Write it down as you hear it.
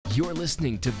You're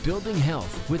listening to Building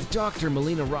Health with Dr.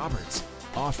 Melina Roberts,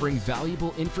 offering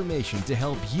valuable information to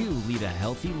help you lead a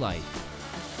healthy life.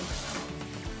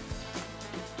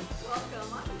 Welcome,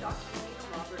 I'm Dr. Melina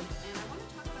Roberts, and I want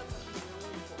to talk about something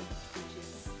really important, which is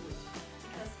sleep.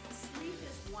 Because sleep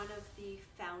is one of the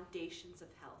foundations of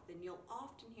health, and you'll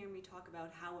often hear me talk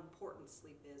about how important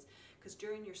sleep is. Because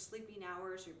during your sleeping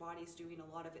hours, your body's doing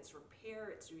a lot of its repair,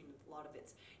 it's doing a lot of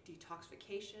its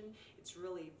detoxification. It's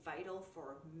really vital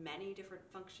for many different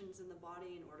functions in the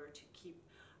body in order to keep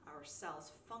our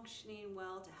cells functioning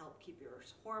well, to help keep your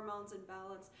hormones in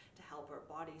balance, to help our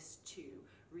bodies to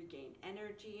regain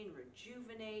energy and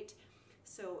rejuvenate.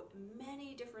 So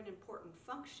many different important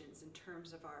functions in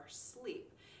terms of our sleep.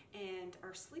 And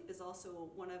our sleep is also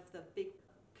one of the big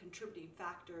contributing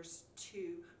factors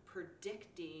to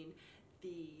predicting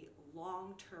the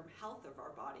long-term health of our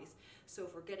bodies. So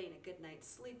if we're getting a good night's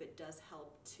sleep, it does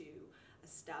help to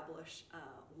establish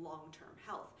long-term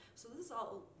health. So this is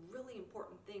all really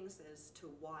important things as to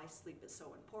why sleep is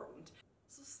so important.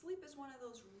 So sleep is one of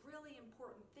those really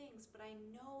important things, but I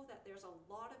know that there's a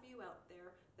lot of you out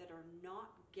there that are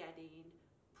not getting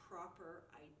proper,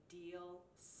 ideal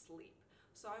sleep.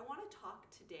 So I want to talk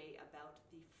today about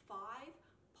the 5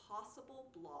 possible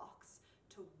blocks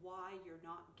to why you're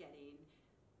not getting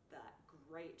that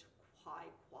great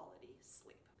high quality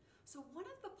sleep. So one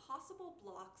of the possible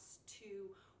blocks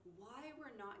to why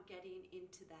we're not getting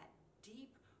into that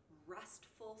deep,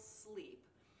 restful sleep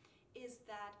is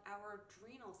that our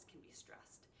adrenals can be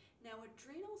stressed. Now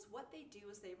adrenals, what they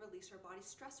do is they release our body's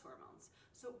stress hormones.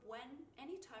 So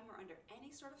anytime we're under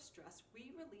any sort of stress,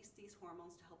 we release these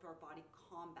hormones to help our body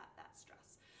combat that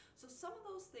stress. So some of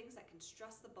those things that can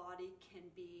stress the body can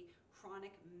be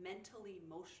chronic mental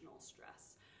emotional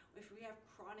stress. If we have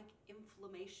chronic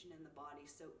inflammation in the body,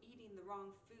 so eating the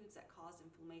wrong foods that cause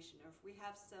inflammation, or if we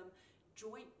have some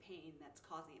joint pain that's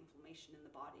causing inflammation in the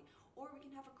body, or we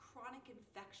can have a chronic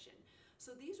infection.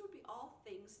 So these would be all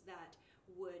things that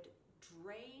would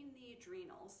drain the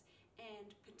adrenals,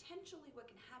 and potentially what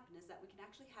can happen is that we can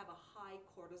actually have a high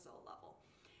cortisol level.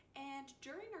 And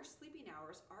during our sleeping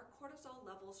hours, our cortisol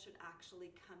levels should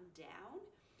actually come down.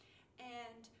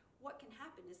 And what can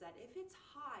happen is that if it's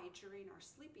high during our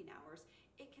sleeping hours,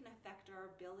 it can affect our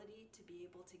ability to be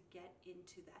able to get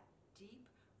into that deep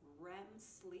REM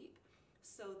sleep,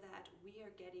 so that we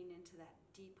are getting into that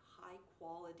deep, high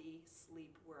quality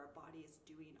sleep where our body is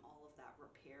doing all of that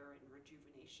repair and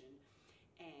rejuvenation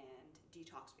and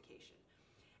detoxification.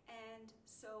 And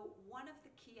so one of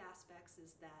the key aspects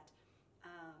is that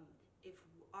if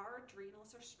our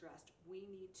adrenals are stressed, we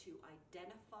need to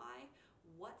identify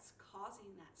what's causing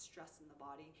that stress in the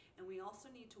body, and we also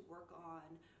need to work on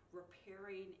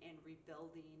repairing and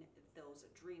rebuilding those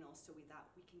adrenals so that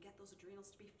we can get those adrenals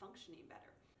to be functioning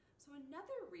better. So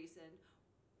another reason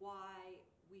why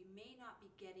we may not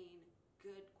be getting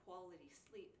good quality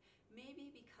sleep may be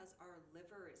because our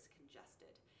liver is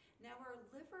congested. Now our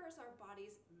liver is our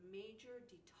body's major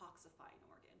detoxifying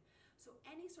organ. So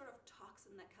any sort of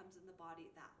toxin that comes in the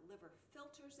body, that liver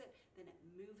filters it, then it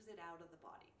moves it out of the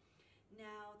body.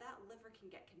 Now that liver can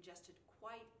get congested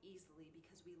quite easily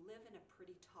because we live in a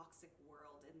pretty toxic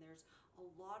world, and there's a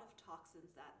lot of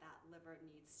toxins that liver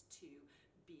needs to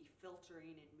be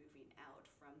filtering and moving out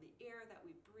from the air that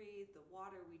we breathe, the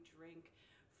water we drink,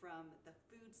 from the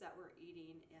foods that we're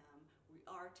eating. We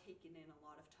are taking in a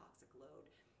lot of toxic load,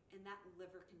 and that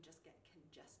liver can just get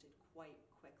congested quite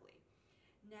quickly.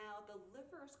 Now, the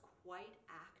liver is quite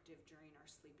active during our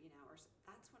sleeping hours.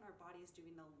 That's when our body is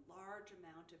doing a large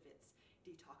amount of its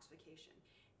detoxification.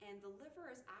 And the liver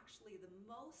is actually the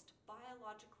most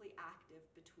biologically active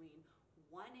between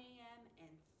 1 a.m.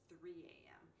 and 3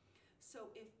 a.m.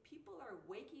 So if people are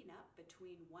waking up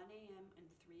between 1 a.m. and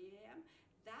 3 a.m.,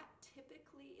 that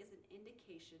typically is an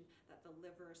indication that the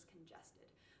liver is congested.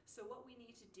 So what we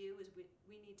need to do is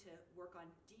we need to work on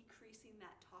decreasing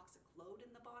that toxic load in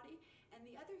the body. And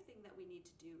the other thing that we need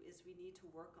to do is we need to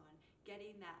work on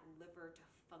getting that liver to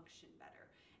function better.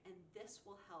 And this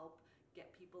will help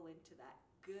get people into that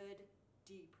good,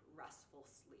 deep, restful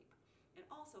sleep, and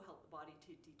also help the body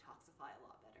to detoxify a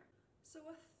lot better. So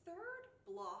a third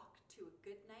block to a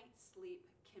good night's sleep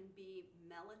can be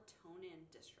melatonin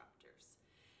disruptors.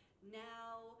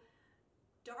 Now,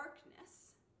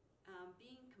 darkness,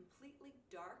 being completely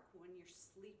dark when you're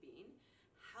sleeping,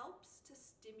 helps to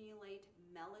stimulate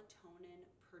melatonin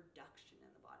production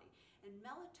in the body. And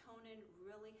melatonin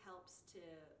really helps to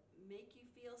make you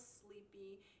feel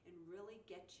sleepy and really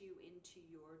get you into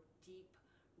your deep,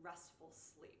 restful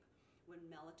sleep when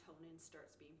melatonin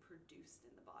starts being produced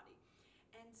in the body.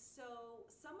 And so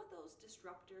some of those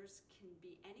disruptors can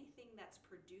be anything that's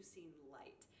producing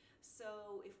light.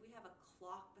 So if we have a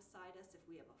clock beside us, if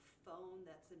we have a phone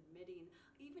that's emitting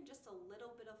even just a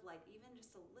little bit of light, even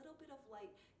just a little bit of light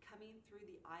coming through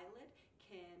the eyelid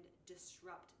can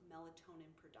disrupt melatonin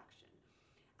production.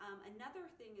 Another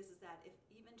thing is that if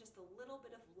even just a little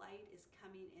bit of light is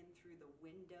coming in through the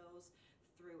windows,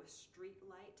 through a street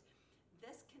light,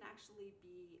 this can actually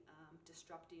be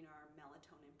disrupting our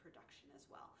melatonin production as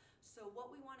well. So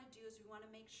what we want to do is we want to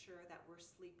make sure that we're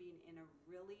sleeping in a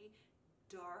really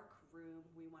dark room.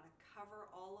 We want to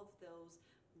cover all of those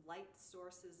light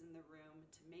sources in the room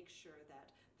to make sure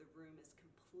that the room is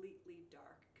completely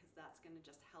dark, because that's going to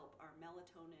just help our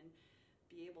melatonin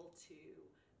be able to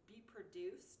be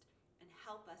produced and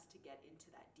help us to get into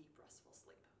that deep restful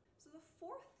sleep. So the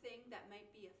fourth thing that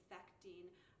might be affecting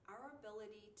our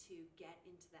ability to get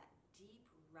into that deep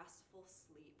restful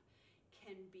sleep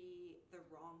can be the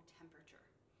wrong temperature.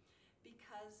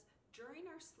 Because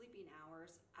during our sleeping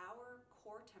hours, our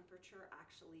core temperature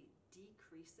actually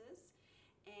decreases,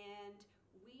 and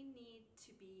we need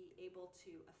to be able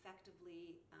to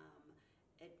effectively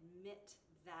admit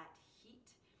that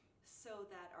heat so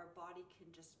that our body can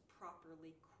just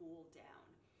properly cool down.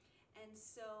 And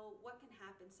so what can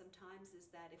happen sometimes is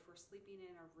that if we're sleeping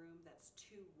in a room that's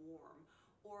too warm,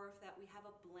 or if that we have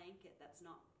a blanket that's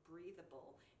not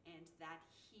breathable and that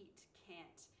heat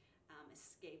can't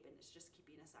escape and it's just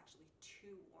keeping us actually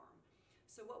too warm.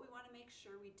 So what we want to make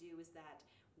sure we do is that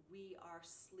we are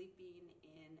sleeping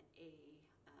in a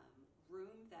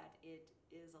room that it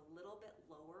is a little bit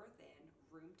lower than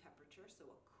room temperature, so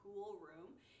a cool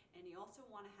room, and you also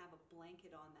want to have a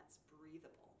blanket on that's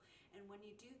breathable. And when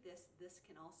you do this, this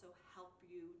can also help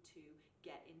you to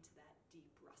get into that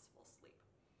deep restful sleep.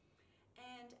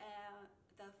 And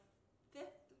the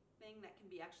fifth thing that can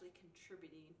be actually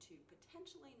contributing to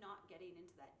potentially not getting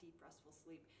into that deep restful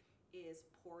sleep is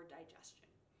poor digestion.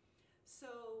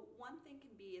 So one thing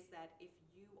can be is that if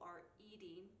you are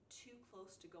eating too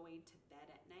close to going to bed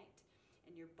at night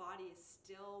and your body is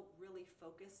still really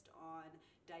focused on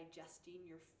digesting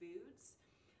your foods,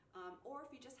 or if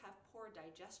you just have poor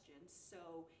digestion,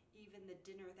 so even the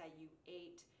dinner that you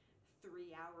ate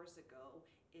 3 hours ago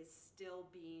is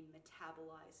still being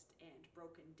metabolized and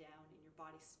broken down, and your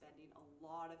body's spending a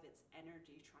lot of its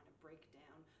energy trying to break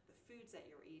down the foods that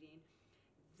you're eating,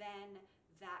 then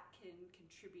that can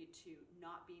contribute to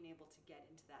not being able to get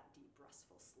into that deep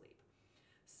restful sleep.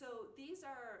 So these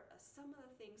are some of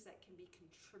the things that can be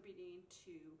contributing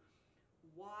to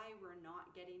why we're not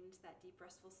getting into that deep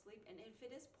restful sleep. And if it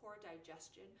is poor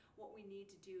digestion, what we need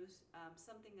to do is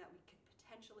something that we could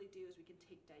potentially do is we can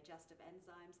take digestive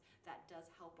enzymes. That does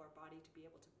help our body to be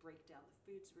able to break down the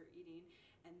foods we're eating.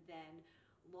 And then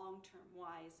long-term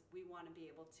wise, we want to be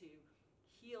able to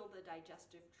heal the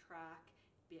digestive tract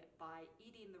by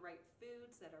eating the right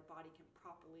foods that our body can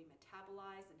properly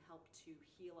metabolize and help to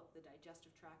heal up the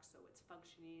digestive tract so it's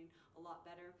functioning a lot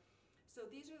better. So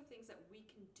these are the things that we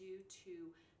can do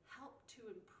to help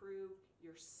to improve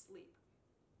your sleep.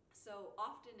 So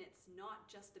often it's not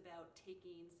just about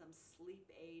taking some sleep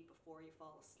aid before you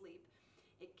fall asleep.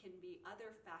 It can be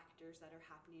other factors that are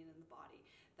happening in the body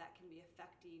that can be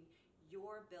affecting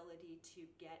your ability to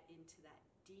get into that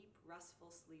deep,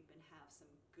 restful sleep and have some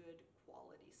good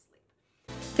quality sleep.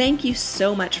 Thank you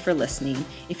so much for listening.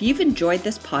 If you've enjoyed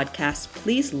this podcast,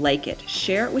 please like it,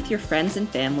 share it with your friends and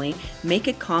family, make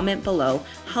a comment below,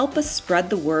 help us spread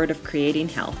the word of creating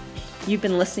health. You've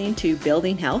been listening to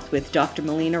Building Health with Dr.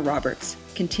 Melina Roberts.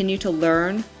 Continue to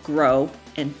learn, grow,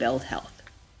 and build health.